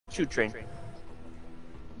choo train.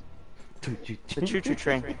 Choo choo The choo choo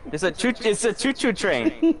train. It's a choo choo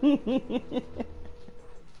train.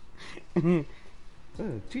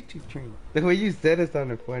 Oh, choo choo train. The way you said it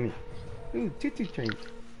sounded funny. Ooh, choo choo train.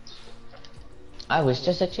 I was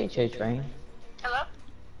just a choo-choo train. Hello?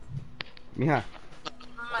 Mija.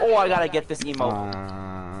 Oh, I gotta get this emote.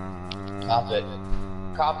 Cop it.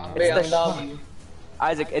 Cop It's the BMW.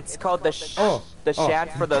 Isaac, it's called the Oh, the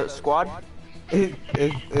chant for the squad.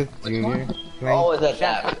 It's Junior. Oh, is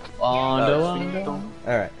that?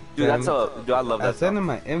 Alright. Dude, that's dude, I love I that sent song. him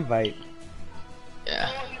my invite. Yeah.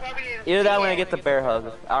 Either that or when I get the bear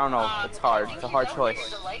hug. I don't know. It's hard. It's a hard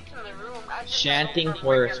choice. Chanting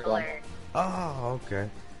for a squad. Oh, okay.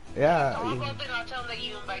 Yeah. I'll go up and I'll tell him that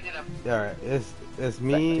you invited him. Alright, it's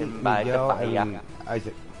me, Invite the Miguel, fire. and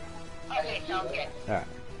Isaac. Okay, sounds good. Alright.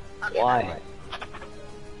 Why?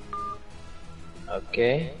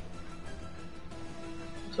 Okay.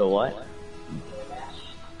 So what?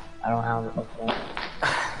 I don't have a phone.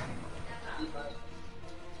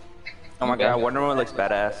 Oh my god, Wonder Woman looks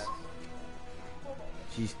badass.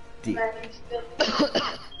 She's deep.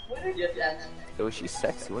 Oh, she's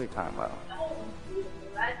sexy. What are you talking about?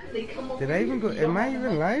 Did I even go? Am I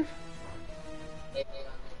even live?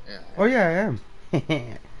 Oh yeah, I am.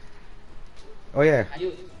 Oh yeah.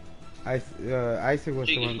 Isaac was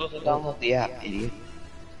the You're one. supposed to download the app, idiot.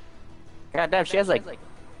 God damn, she has like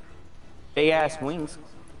big ass wings.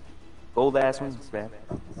 Gold ass wings, man.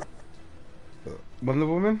 Wonder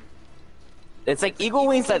Woman? It's like eagle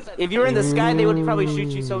wings that if you were in the sky, they would probably shoot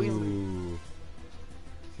you so easily. Ooh.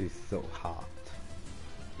 She's so hot.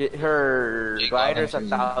 Her glider's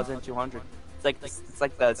 1,200. It's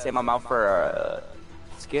like the same amount for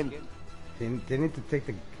skin. They need to take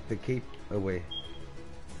the cape away.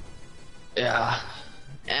 Yeah.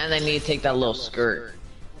 And they need to take that little skirt.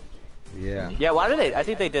 Yeah. Yeah, why did they? I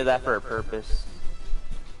think they did that for a purpose.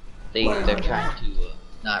 They're trying to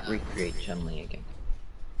not recreate Chun-Li again.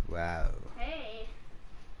 Wow. Hey.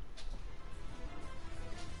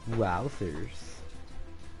 Wowzers.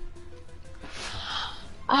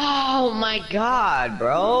 Oh my god,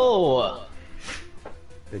 bro!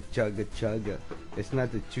 The chugga chugga. It's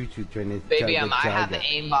not the choo choo train, it's Baby, chugga I have the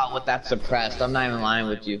chugga. aimbot with that suppressed. I'm not even lying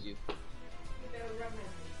with you.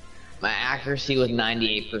 My accuracy was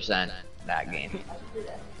 98% that game.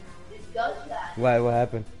 Why? What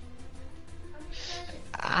happened?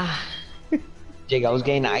 Ah. Jake, I was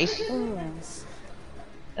getting ice.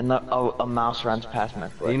 And a mouse runs past my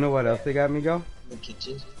foot. You know what else they got, Miguel? The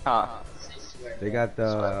kitchen. Huh? They got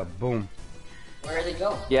the boom. Where did it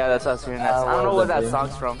go? Yeah, that's what I was hearing. I don't know where that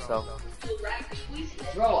song's from, so.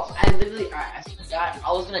 Bro, I literally, I forgot.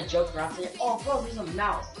 I was gonna joke around saying, "Oh, bro, there's a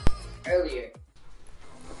mouse." Earlier,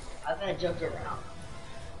 I was gonna joke around.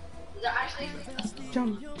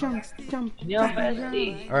 Jump, jump, jump. Yo,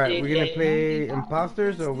 bestie. Alright, we're gonna play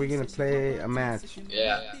imposters or we're gonna play a match?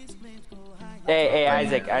 Yeah. Hey,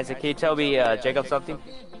 Isaac, can you tell me Jacob something?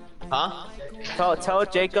 Huh? Tell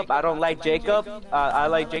Jacob I don't like Jacob. I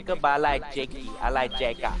like Jacob, but I like Jakey. I like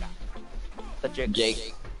Jacob. The Jake.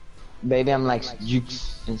 Jake. Baby, I'm like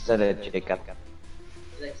Jukes instead of Jacob.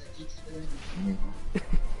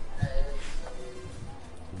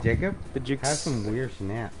 Jacob The Jukes. has some weird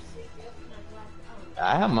snaps.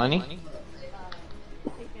 I have money.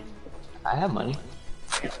 I have money.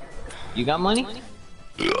 You got money?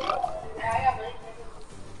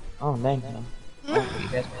 Oh, dang. Oh, you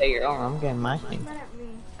guys pay your own. I'm getting my thing.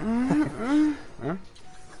 Huh?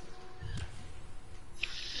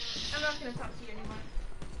 I'm not gonna talk to you anymore.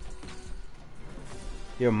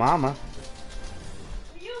 Your mama.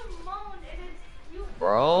 You moan, it is you.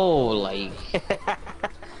 Bro, like.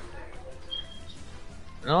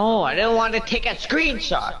 No, I didn't want to take a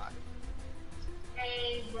screenshot.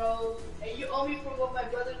 Hey, bro, and you owe me for what my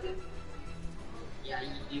brother did. Yeah,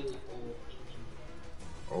 you do.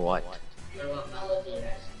 Or what? For what Mello did.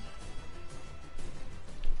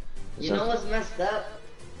 You know what's messed up?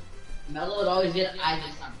 Mello would always get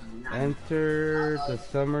Isaac something. Enter the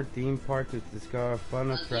summer theme park to discover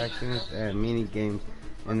fun attractions and mini games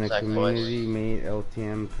in the Exactly. community-made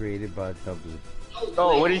LTM created by W.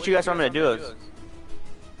 Oh, what did you guys want me to do?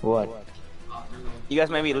 What? You guys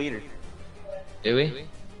made me leader. Do we?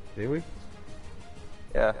 Did we?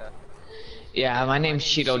 Yeah. Yeah, my name's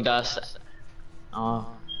Cheeto Dust. Oh,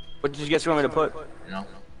 What did you guys want me to put? you know.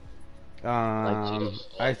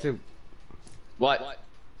 Isaac, What?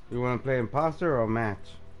 you want to play imposter or match?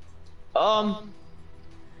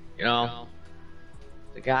 You know,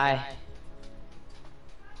 the guy.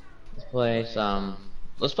 Let's play some.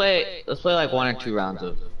 Let's play like 1 or 2 rounds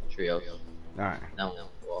of trios. Alright. No,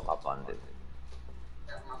 we'll hop on this.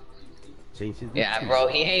 changes. Yeah, bro,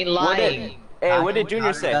 he ain't What did- lying. Hey, what did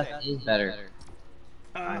Junior say? Dust is better.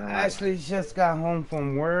 Ashley just got home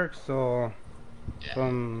from work, so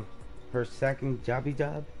from her second job.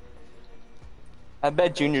 I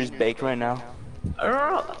bet Junior's baked right now. I don't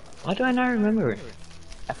know. Why do I not remember?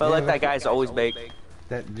 I felt like that guy's always baked.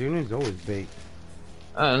 That Junior's always baked.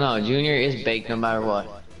 I don't know. Junior is baked no matter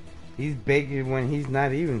what. He's baked when he's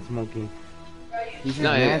not even smoking. He's just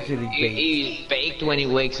No, naturally baked. he's baked when he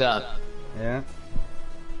wakes up. Yeah.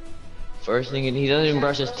 First thing, he doesn't even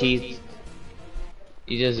brush his teeth.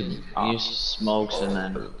 He just smokes and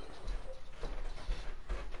then.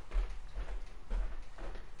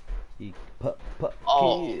 He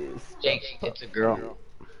Oh, kiss. Jake, it's a girl.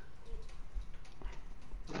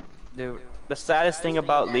 Dude, the saddest thing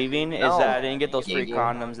about leaving is that I didn't get those free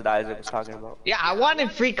condoms that Isaac was talking about. Yeah, I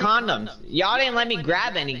wanted free condoms. Y'all didn't let me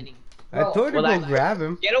grab any. I told you Well, to go grab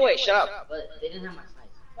him. Get away, shut up. But they didn't have my size.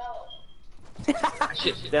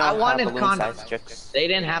 They don't I have wanted balloon-sized condoms. chicks. They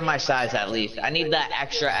didn't have my size at least. I need that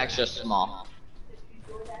extra small.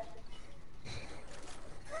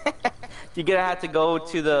 You're gonna have to go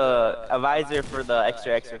to the advisor for the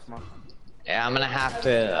extra small. Yeah, I'm gonna have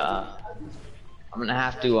to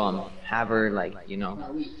have her like, you know,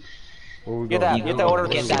 Where we Get going? that, get that order.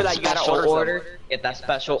 get Just be that like, you gotta special order some. order. Get that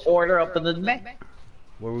special order up in the back.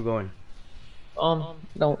 Where we going?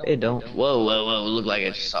 No, it don't. Whoa, look like I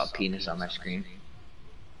just saw a penis on my screen.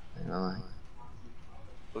 I know.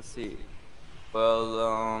 Let's see.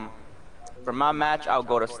 Well, for my match, I'll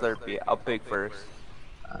go to Slurpee. I'll pick first.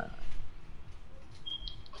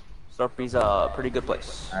 Slurpee's a pretty good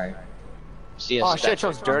place. Alright. See you. Oh shit,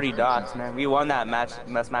 chose Dirty Dots, man. We won that match.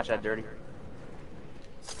 Best match at Dirty.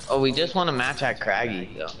 Oh, we just want to match at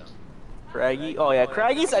Craggy, though. Craggy. Oh yeah,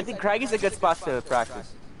 Craggy's. I think Craggy's a good spot to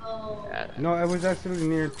practice. No, it was actually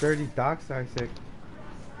near 30 docks, Isaac.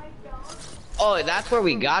 Oh, that's where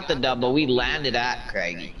we got the dub, but we landed at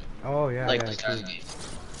Craggy. Oh yeah, Like yeah. the start True. of the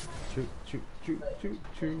game.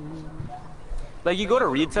 Choo. Like you go to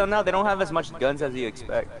retail now, they don't have as much guns as you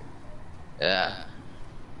expect. Yeah.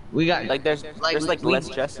 We got Like there's like we- less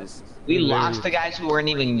chests. We lost the guys who weren't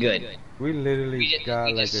even good. We literally We just- got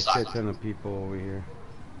we like a just shit suck. ton of people over here.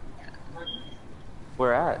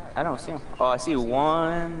 Where at? I don't see them. Oh, I see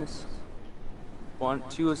one,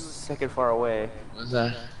 two is second far away. What's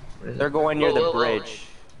that? They're going near the Whoa. bridge.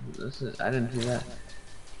 I didn't see that.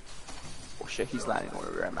 Oh shit, he's landing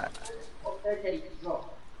where I'm at.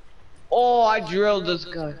 Oh, I drilled this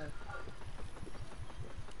guy.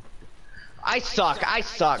 I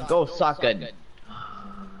suck. Go suck it.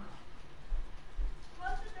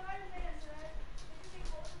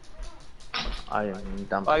 I didn't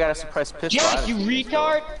dump. Oh, I got a suppressed pistol. Jack, you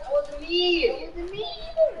retard! That wasn't me. It wasn't me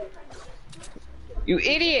either. You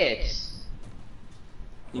idiots!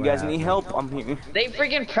 You guys need help? I'm here. They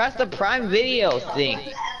freaking pressed the Prime Video thing.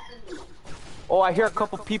 Oh, I hear a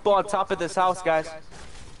couple people on top of this house, guys.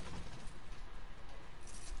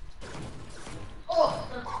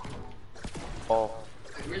 Oh,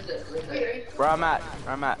 Where's it? where I'm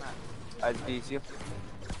at? Do you see him?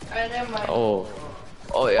 Oh. Oh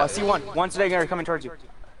Oh, yeah. I see one. One's there coming towards you.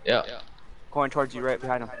 Yeah. Going towards you, right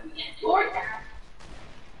behind him.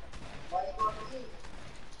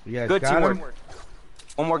 You guys Good got teamwork. him?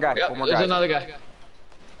 One more guy. Yep, One more there's guy. another guy.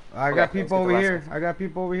 I got let's people get the over last here. I got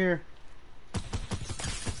people over here.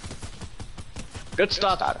 Good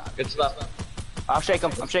stuff. Good stuff. I'll shake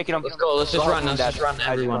him. I'm shaking him. Let's go. Let's just Go run. help Let's him, just Dad. run As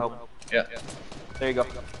you everyone. help. Yeah. There you go.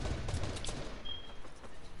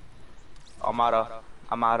 I'm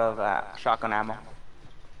out of shotgun ammo.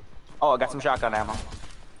 Oh, I got some shotgun ammo.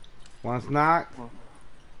 One's knocked.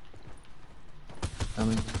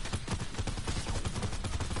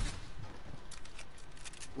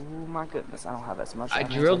 Oh my goodness, I don't have as much. I ammo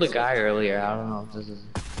drilled a as I guy earlier. I don't know if this is.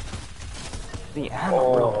 The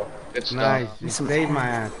ammo, bro. Good stuff. Nice. You Some saved my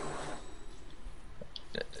ass.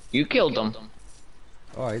 You killed him.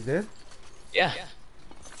 Oh, I did? Yeah.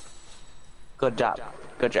 Good job.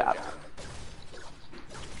 Good job.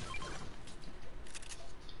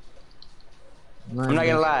 I'm not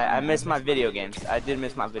gonna lie, I missed my video games. I did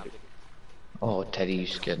miss my video. Oh, Teddy, you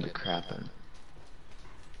scared the crap out of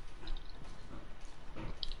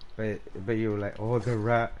me. But you were like, oh, the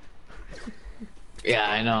rat. Yeah,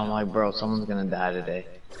 I know. I'm like, bro, someone's gonna die today.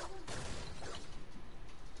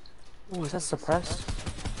 Oh, is that suppressed?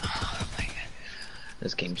 Oh my god.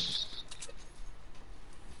 This game's.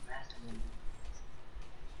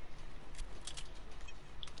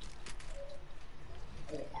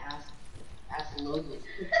 Ass Logan.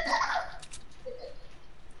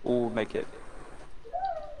 Ooh, make it.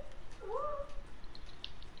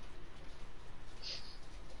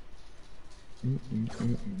 This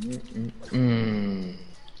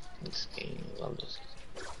game, love this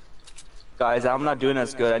game. Guys, I'm not doing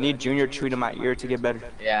as good. I need Junior chewing in my ear to get better.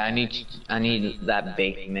 Yeah, I need that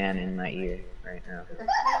baked man in my ear right now.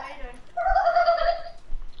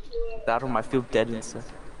 That one, I feel dead inside.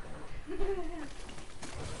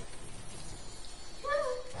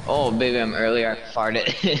 Oh, baby, I'm earlier. I farted.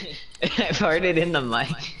 I farted in the mic.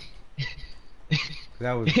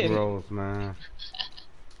 That was gross, man.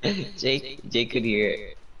 Jake could hear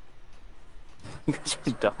it.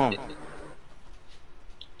 You're dumb.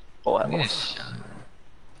 Oh, I Yes.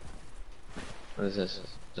 What is this?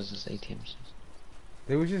 This is ATM.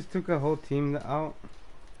 They just took a whole team out.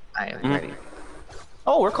 I am ready.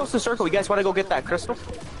 Oh, we're close to circle. You guys want to go get that crystal?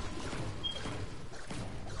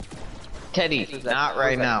 Teddy, not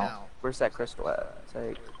right now. Where's that crystal at? It's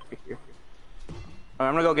like right here. Alright,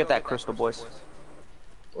 I'm gonna go get that crystal, boys.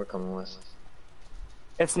 We're coming with.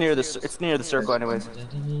 It's near the circle, anyways.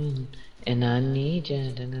 And I need you.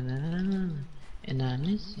 And I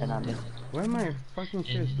miss you. Why am I fucking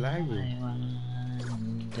shit lagging?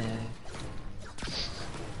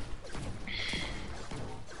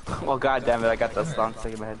 Well, goddamn it, I got that song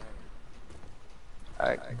stuck in my head.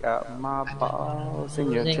 I got my balls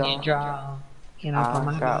in your jaw. You know, put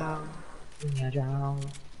my got balls in your jaw.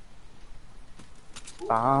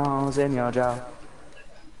 balls in your jaw.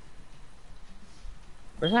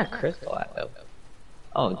 Where's that crystal at though?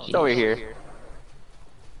 Oh, geez. It's over here.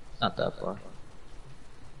 Not that far.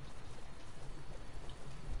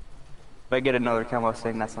 If I get another camera, I'll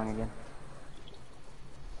sing that song again.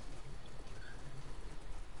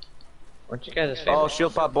 Weren't you guys' favorite? Oh,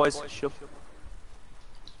 shield pop, boys. Shield.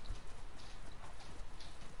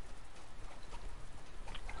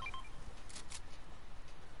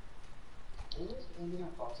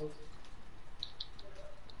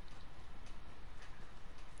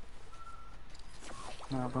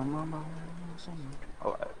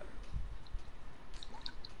 Oh,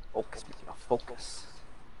 focus, focus.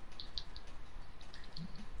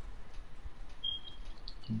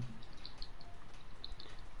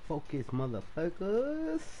 Focus,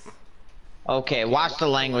 motherfuckers. Okay, watch the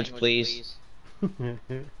language, please. Come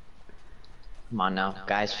on now,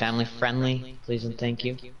 guys, family friendly, please and thank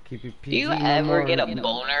you. Keep it Do PG. you no ever more. get a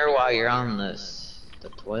boner while you're on the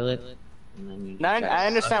toilet? And then you Now try to I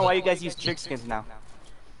understand suck why it? you guys use trick skins now.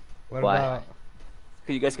 What Why? about?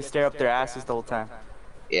 Cause you guys can stare up their asses the whole time.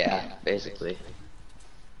 Yeah, basically.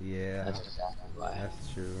 Yeah, That's exactly why.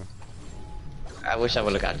 that's true. I wish I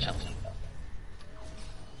would have got Chun-Li.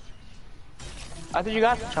 I thought you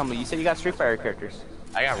got Chun-Li. You said you got Street Fighter characters.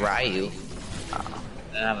 I got Ryu. I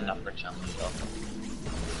didn't have enough for Chun-Li though.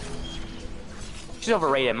 She's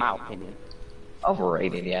overrated in my opinion.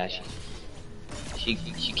 Overrated, yeah. She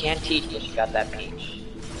can't teach, but she got that peach. You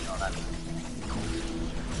know what I mean?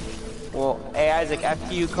 Well, hey Isaac,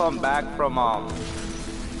 after you come back from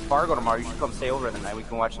Fargo tomorrow, you should come stay over the night. We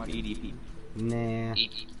can watch some EDP. Nah.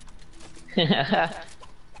 Eat.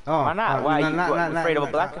 Oh, Why not? Why you afraid of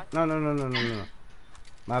a black guy? No.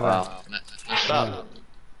 My bad. Well, what's up?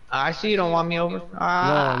 I see you don't want me over. No,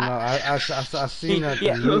 I seen that. He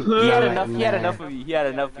had enough. He had enough of you. He had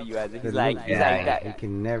enough of you, Isaac. He's like that. He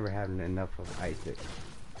can never have enough of Isaac.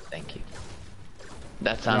 Thank you.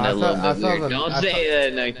 That sounded I a little saw bit weird. the- Don't I say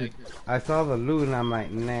that, Nike. I saw the loot and I'm like,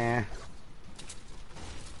 nah.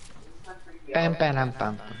 Bam, bam, bam,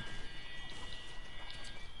 bam.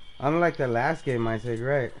 Unlike the last game, Isaac,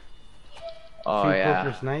 right? Oh Two yeah.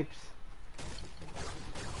 poker snipes?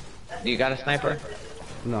 You got a sniper?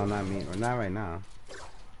 No, not me. Not right now.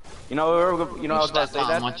 You know, I was about to say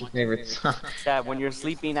that. What's your favorite song? That when you're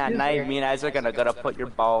sleeping at night, me and Isaac are gonna put your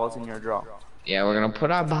balls in your drawer. Yeah, we're gonna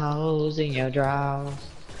put our balls in your drawers.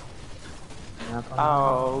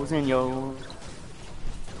 Balls in your.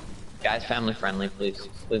 Guys, family friendly, please,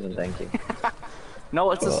 please and thank you.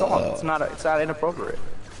 No, it's a song. It's not inappropriate.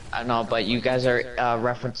 I know, but you guys are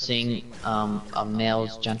referencing a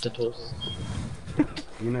male's genitals.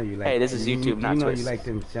 You know you like. Hey, this is YouTube, not You know Twitch. you like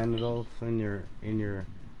them genitals in your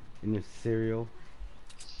cereal.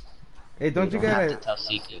 Hey, don't you don't have gotta? to tell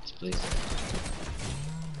secrets, please.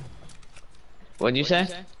 What'd you say?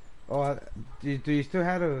 Oh, do you still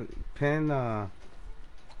have a pin? Alien.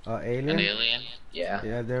 An alien? Yeah.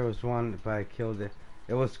 Yeah, there was one, but I killed it.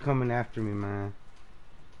 It was coming after me, man.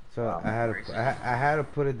 So Oh, I had to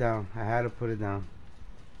put it down. I had to put it down.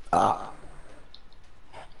 Ah.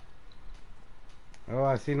 Oh,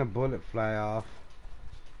 I seen a bullet fly off.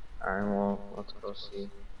 Alright, well, let's go see.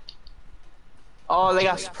 Oh, they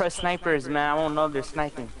got suppressed snipers, man. I won't know they're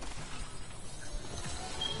sniping.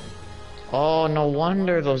 Oh, no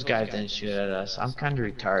wonder those guys didn't shoot at us. I'm kind of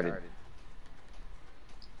retarded.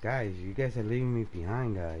 Guys, you guys are leaving me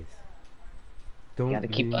behind, guys. Don't Gotta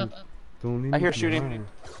keep leave me- up. Don't leave I me hear shooting. behind.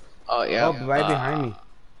 Oh yeah. Oh, right behind me.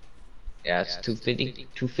 Yeah, it's 250.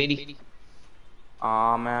 250.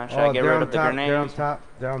 Aw, man. Should Oh, I get they're rid on of the top. They're on grenades? top.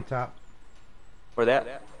 They're on top. For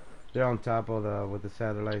that? They're on top of the with the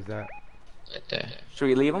satellites. That. Right there. Should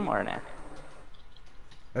we leave them or not?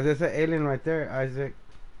 Oh, there's an alien right there, Isaac.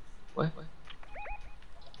 What?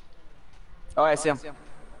 Oh, I see him.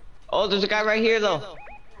 Oh, there's a guy right here though.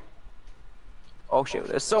 Oh shit,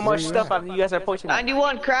 there's so Where much you stuff at? you guys are pushing.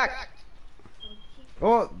 91 crack.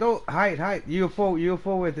 Oh, don't hide.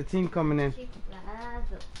 UFO with the team coming in.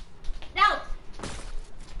 No!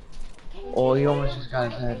 Oh, he almost just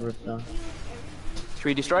got his head ripped off. Should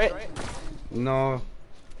we destroy it? No.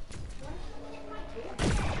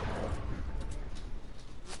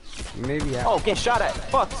 Maybe. Yeah. Oh, get shot at.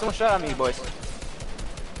 Fuck, someone shot at me, boys.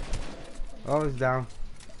 Oh, it's down.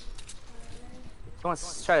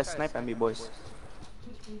 Someone's trying to snipe at me, boys.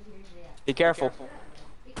 Be careful.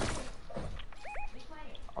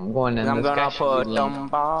 I'm going in. I'm This guy gonna should put be them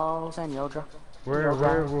balls in your jaw. Where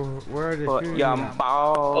are they Put shooting? them at? Oh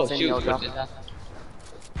balls in shoot! your jaw. What is that?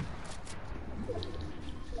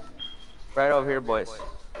 Right over here, boys.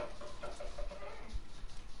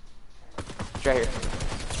 It's right here.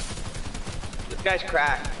 This guy's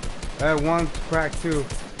cracked. One's cracked too.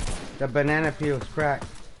 The banana peel's cracked.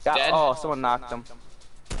 Dead? Oh, someone knocked him.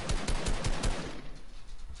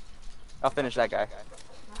 I'll finish that guy.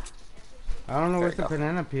 I don't know There where's you the go.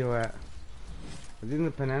 banana peel at. I think the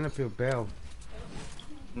banana peel bailed.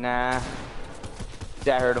 Nah.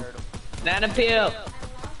 Yeah, I heard him. Banana peel.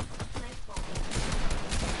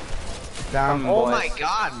 Down. Oh boys. my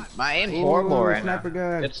god, my aim's horrible Ooh, right now. sniper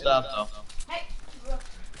gun. Good stuff though. Hey!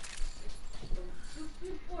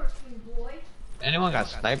 You 14, boy. Anyone got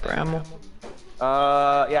sniper ammo?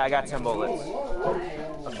 Yeah, I got 10 bullets.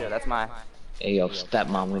 Oh shit, that's my. Hey yo,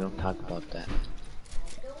 stepmom, we don't talk about that.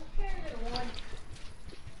 Don't care, little one.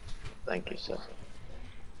 Thank you, sir.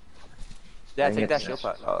 Yeah, Bring take it that to shield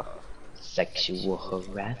us. pot. Oh. Sexual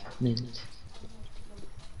harassment.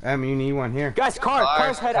 You need one here. Guys,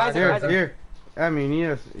 car's head, Isaac, Here, Isaac. here.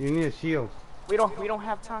 You need a shield. We don't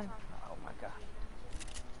have time. Oh my god.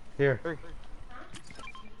 Here.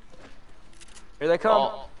 Here they come.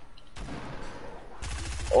 Oh.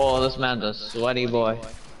 Oh, this man's a sweaty boy.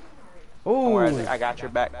 Don't worry, Ooh. Isaac, I got your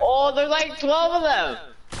back. Oh, there's like 12 of them.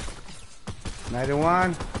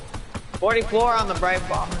 91. 44 on the bright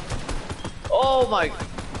bomb. Oh my.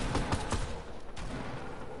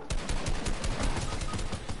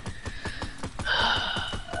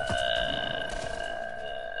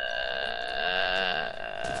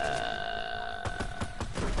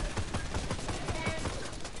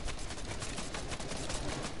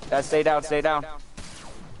 Stay down, stay down.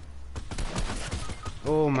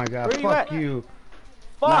 Oh my god. Where you Fuck at? you.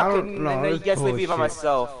 Fuck! No, I don't- and no, then you that's guys leave me by bullshit.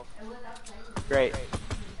 myself. Great.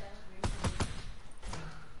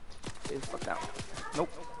 Stay the fuck down. Nope.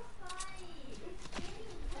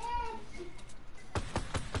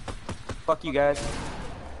 Fuck you guys.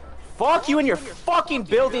 Fuck you and your fucking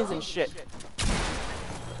buildings and shit.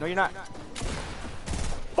 No, you're not.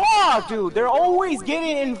 Fuck, dude. They're always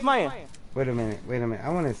getting in my. Wait a minute. I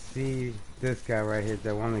want to see this guy right here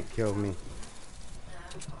that want to kill me.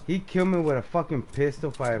 He killed me with a fucking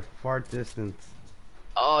pistol by a far distance.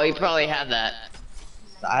 Oh, he probably had that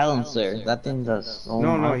silencer. That thing does so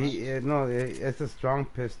No, much. it's a strong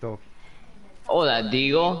pistol. Oh, that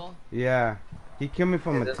deagle? Yeah. He killed me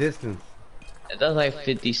from a It is- distance. It does like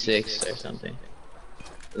 56 or something.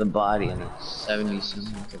 To the body and then 70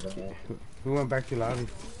 something to the head. Who went back to lobby?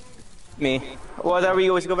 Me. Well, then we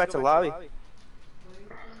always go back to lobby.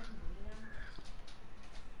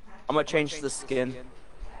 I'm gonna change the skin.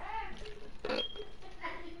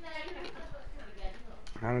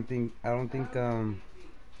 I don't think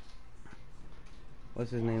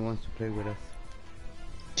what's his name wants to play with us.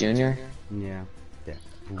 Junior? Yeah. Yeah.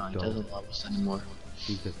 No, he Budo. doesn't love us anymore.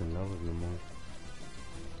 He doesn't love us no more.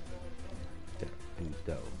 That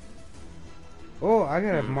Budo. Oh, I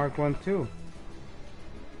got a Mark 1 too.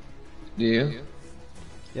 Do you?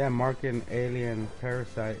 Yeah, Mark and Alien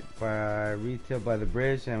Parasite by retail by the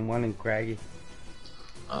bridge and one in Craggy.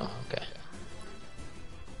 Oh, okay.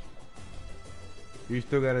 You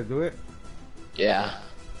still gotta do it? Yeah.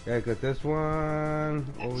 Yeah, cause this one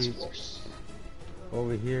That's worse.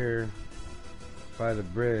 over here by the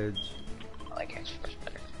bridge, I like X-Force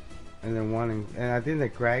better. and then one in, and I think the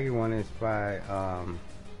Craggy one is by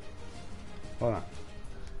hold on.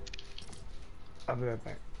 I'll be right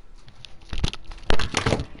back.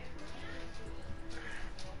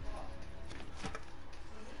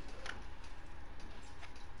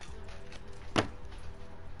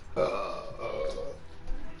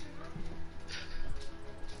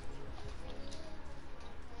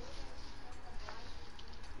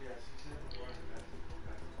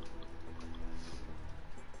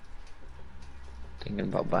 Thinking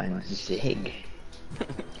about buying a Zig.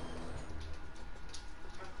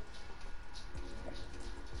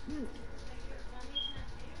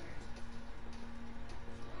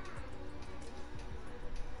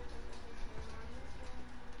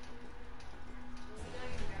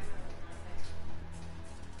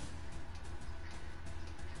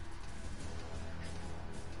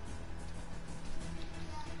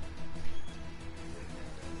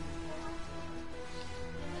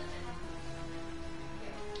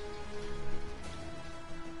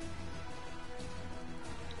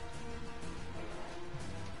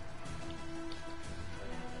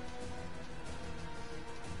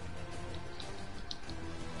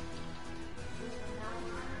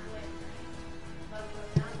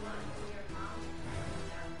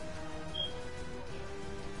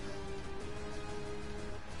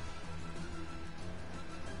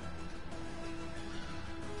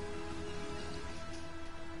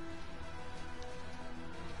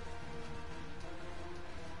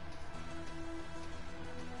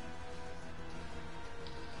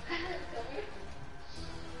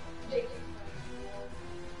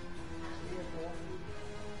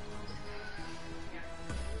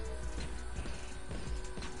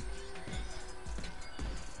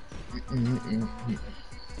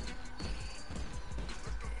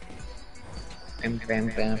 Bam, bam,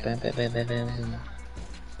 bam, bam, bam, bam, bam, bam.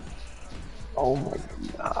 Oh my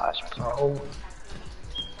gosh, bro.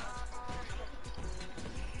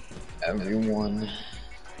 Everyone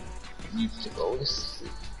needs to go to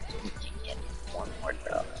sleep so we can get one more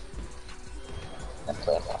dub and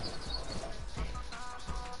play a boss.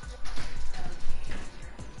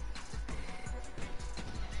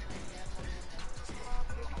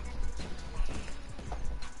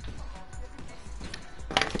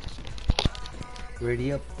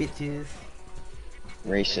 Ready up, bitches.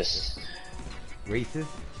 Racist. Racist?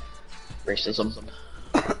 Racism.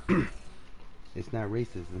 It's not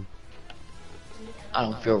racism. I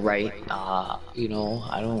don't feel right. You know,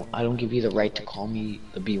 I don't give you the right to call me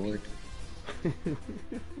the B word. Don't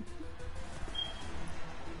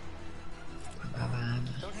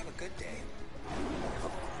have a good day.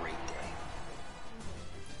 Have a great day.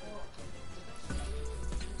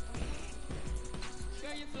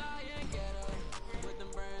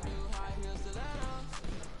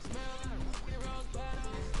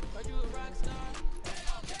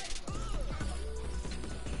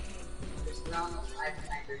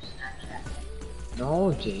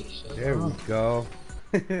 No, Jake. shut There we up. go.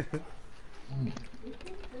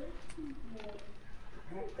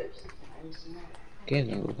 Get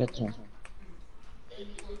it, go get some.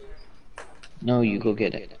 No, you go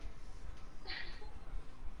get it.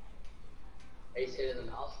 Are you sitting in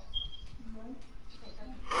the house?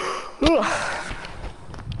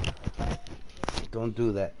 Don't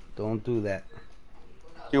do that. Don't do that.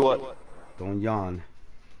 Do what? Don't yawn.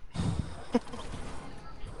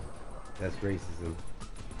 That's racism.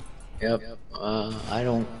 Yep. I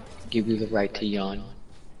don't give you the right to yawn.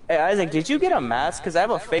 Hey Isaac, did you get a mask? Cause I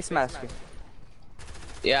have a face mask.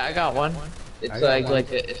 Yeah, I got one. It's I got one.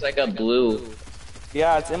 it's like a blue.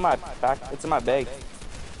 Yeah, it's in my back. It's in my bag.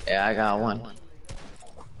 Yeah, I got one.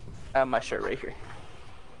 I have my shirt right here.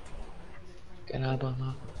 Get up,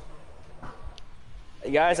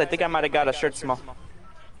 Guys, I think I might have got a shirt small.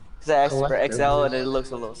 Cause I asked for Collect XL and it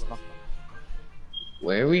looks a little small.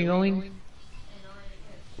 Where are we going?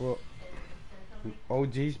 Well,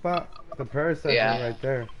 OG spot? The parasite Yeah. is right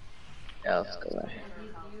there. Yeah, let's go there.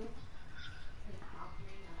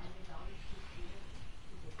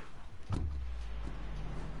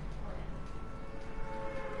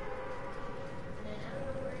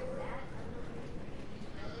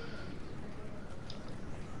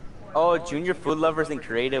 Oh, Junior Food Lovers and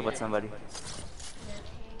Creative with somebody.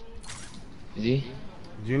 Is he?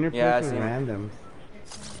 Junior Yeah, plays I with see randoms.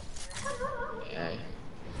 Yeah.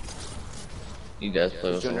 You guys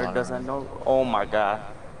play with a Junior lot doesn't know. Oh my god.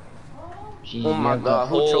 Gee, Oh my you have the God,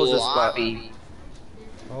 who chose whole this spot? lobby.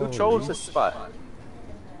 Who chose this spot?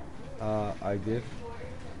 I did.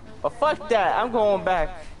 Oh fuck that! I'm going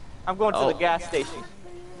back. I'm going to Oh. the gas station.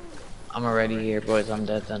 I'm already here, boys. I'm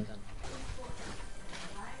dead then.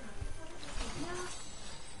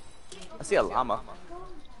 I see a llama.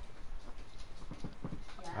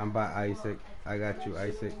 I'm by Isaac. I got you,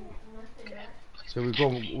 Isaac. Should we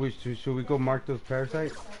go? Should we go mark those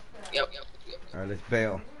parasites? Yep. All right, let's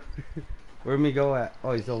bail. Where'd me go at?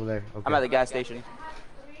 Oh, he's over there. Okay. I'm at the gas station.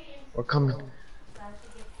 We're coming.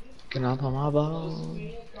 Get up on my boat.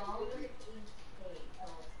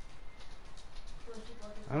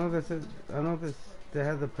 I know this is. I know this. They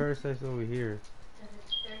have the parasites over here.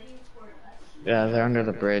 Yeah, they're under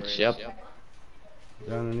the bridge. Yep.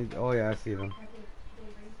 They're underneath. Oh yeah, I see them.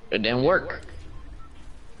 It didn't work.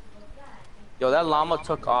 Yo, that llama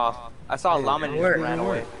took off. I saw a llama and it Where? just ran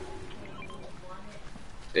away.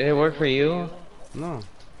 Did it work for you? No.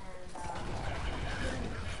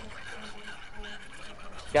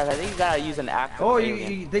 Guys, I think you gotta use an active Oh,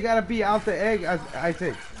 alien. they gotta be out the egg. I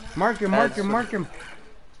say, mark him, mark him, mark him.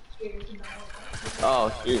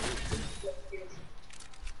 Oh shoot.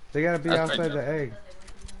 They gotta be That's outside right. the egg.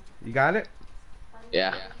 You got it?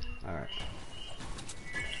 Yeah. All right.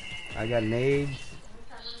 I got nades.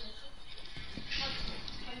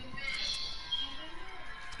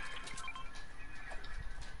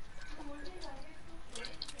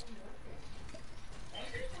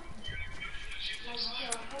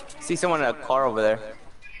 See someone in a car over there.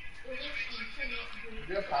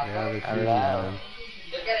 Yeah, they're shooting at him.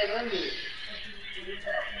 Look at it, Lindy.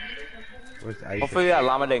 Where's Isaac? Hopefully that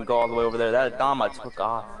llama didn't go all the way over there. That llama took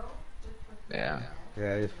off. Yeah.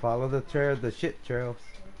 Yeah, just follow the trail, the shit trails.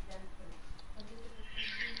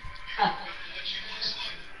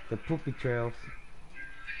 The poopy trails.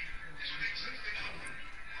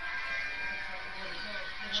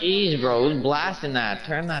 Jeez, bro, who's blasting that?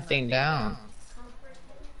 Turn that thing down.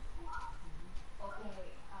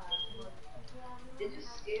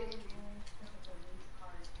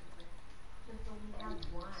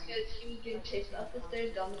 She was getting chased up the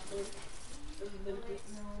stairs, down the stairs.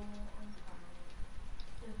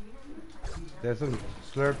 There's some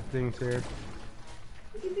slurp things here.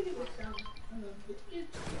 These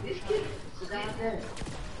kids down there.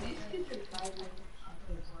 These kids are fighting.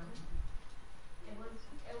 It was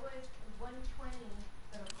 120.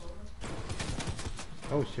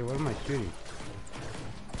 Oh shit, what am I shooting?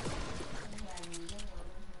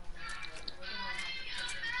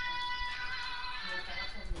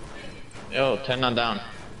 Yo, turn that down.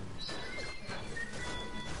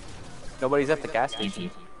 Nobody's at the gas station.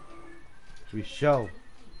 We show.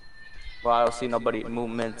 Well, I don't see nobody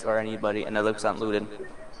movements or anybody, and it looks unlooted.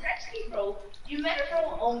 Actually, bro, you met her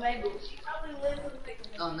from Omega. She probably lives in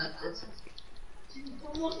the Oh, not this. She's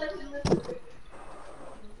almost like she lives in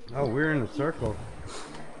Oh, we're in a circle.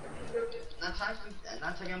 Not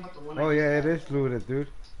talking about the one. Oh yeah, it is looted, dude.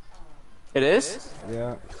 It is?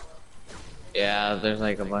 Yeah. Yeah, there's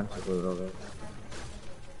like a bunch of loot over there.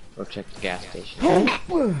 Go check the gas station.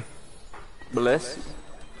 Bliss.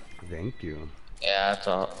 Thank you. Yeah, that's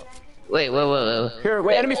all. Wait. Here,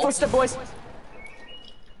 wait, enemy footstep, boys.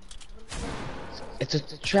 It's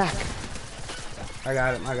a track. I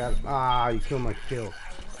got him, I got him. Ah, you killed my kill.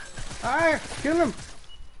 Ah, kill him!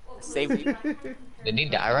 Save you. Did he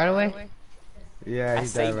die right away? Yeah, I he died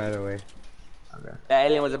saved right away. Okay. That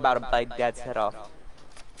alien was about to bite Dad's head off.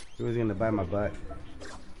 He was gonna bite my butt.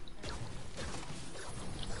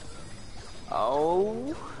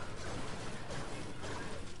 Oh.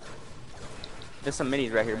 There's some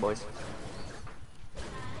minis right here, boys.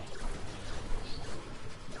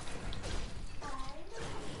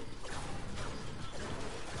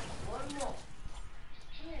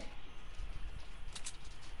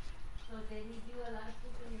 So did he do a lot of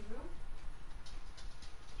poop in your room?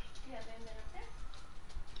 You haven't been up there?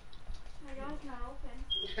 My door's not open.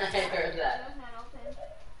 I heard My that. door's not open.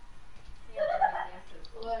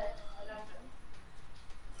 What?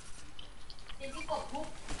 Did you go poop?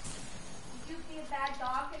 Did you be a bad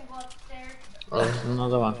dog and go upstairs? Oh, there's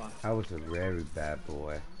another one. I was a very bad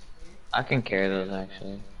boy. I can carry those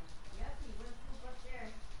actually.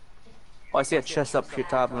 Oh, I see a chest up here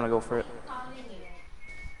top. I'm gonna go for it. Calling you.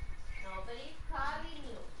 Nobody's calling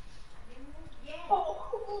you. Yes.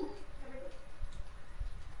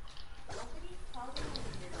 Nobody's calling you.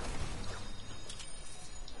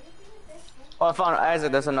 Oh, I found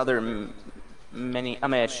Isaac. There's another mini. I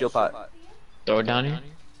mean, a shield pot. Throw it down here.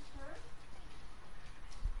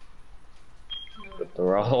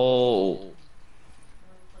 Throw.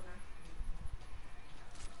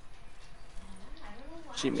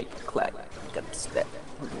 She make it clack. Got the step.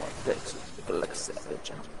 Like a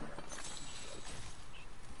savage.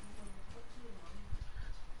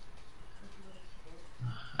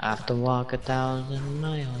 I have to walk 1,000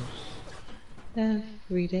 miles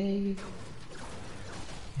every day.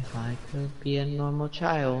 If I could be a normal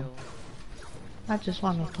child, I just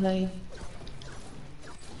want to play.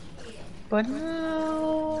 But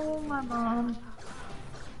now my mom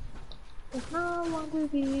does not want to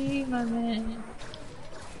be my man.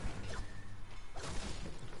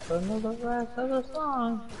 Don't know the rest of the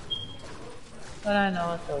song, but I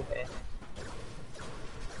know it's okay.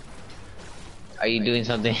 Are you doing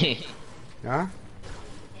something? Huh?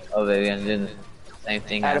 Oh baby, I'm doing the same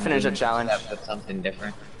thing. I had to I'm finish doing, a challenge. except with something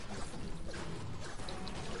different.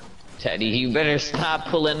 Teddy, you better stop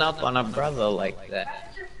pulling up on a brother like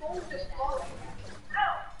that. Your phone just falls.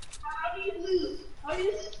 How? How do you lose? How do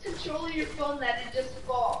you control your phone that it just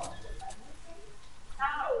falls?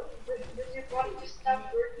 How? Does your body just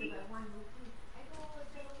stop working?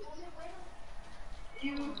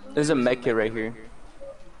 There's a med kit right here.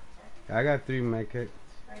 I got 3 medkits.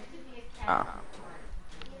 Ah.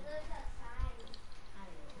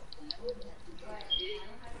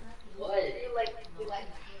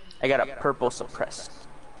 I got a purple suppressed.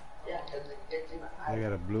 I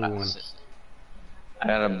got a blue one. I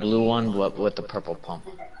got a blue one with the purple pump.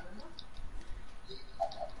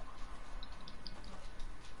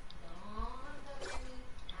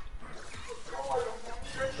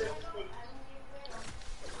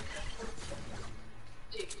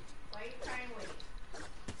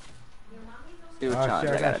 See what Oh challenge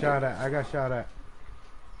shit, I got gotta shot do. at. I got shot at.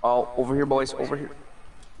 Oh, over here, boys. Over here.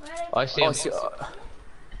 Oh, I see Oh, I him. see.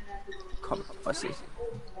 Come. I see. No,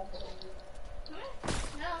 I'm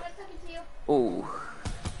not talking to you. Ooh.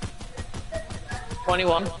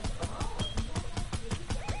 21.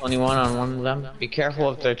 21 on one of them. Be careful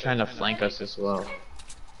if they're trying to flank us as well.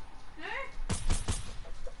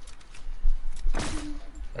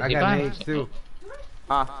 I He got fine. nades too.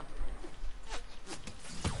 Ah.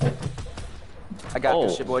 I got Oh.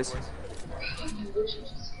 this shit, boys.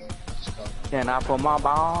 Can I put my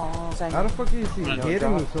balls in How the fuck is he your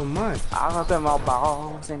hitting me jaw? so much? I'm gonna put my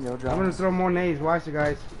balls in your I'm gonna jaws. throw more nades. Watch it,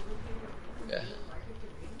 guys. Yeah.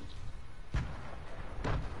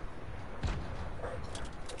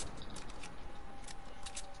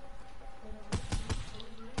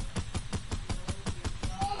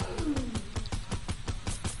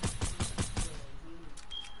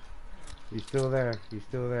 He's still there. He's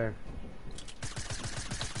still there.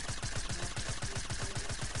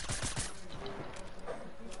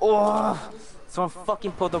 Oh, someone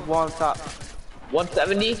fucking pulled the wall on top.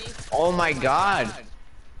 170? Oh my god.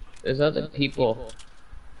 There's other people.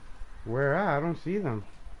 Where at? I don't see them.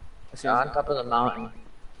 On top of the mountain.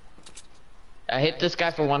 I hit this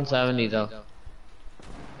guy for 170 though.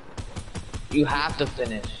 You have to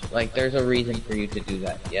finish. Like, there's a reason for you to do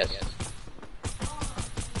that. Yes.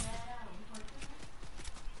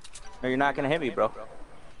 No, you're not gonna hit me, bro.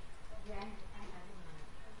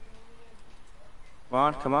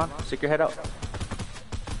 Come on, stick your head out.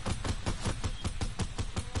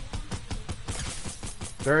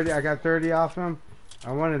 30. I got 30 off him.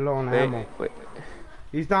 I wanted low on Wait, ammo. wait.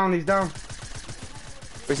 He's down. He's down.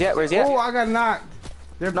 Where's he at? Where's he at? Oh, I got knocked.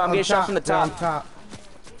 They're No, I'm on getting shot top. from the They're on top. top.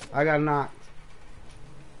 I got knocked.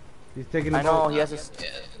 He's taking the I know, boat. he has his, Yeah,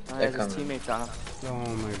 he they're has his coming. teammates on him. Oh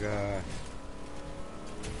my god.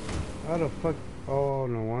 How the fuck? Oh,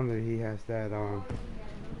 no wonder he has that on.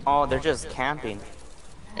 Oh, they're just camping.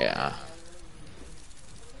 Yeah.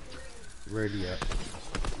 Ready up.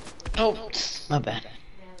 Oh, my bad.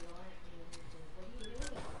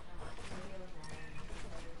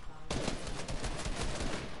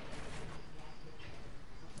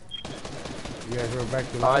 You guys were back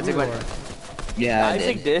to Oh, lobby Isaac went- or? Yeah, I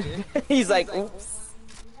Isaac did. He's like, oops.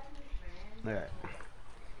 Yeah.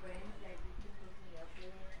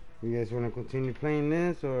 You guys want to continue playing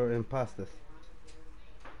this or imposters?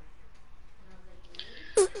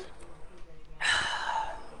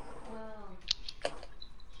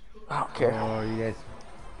 I don't care. Or you guys?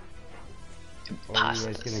 Or you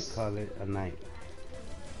guys gonna call it a night?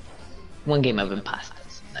 One game of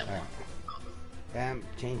imposters. Alright. Damn,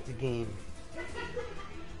 change the game.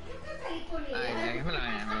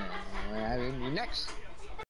 Next.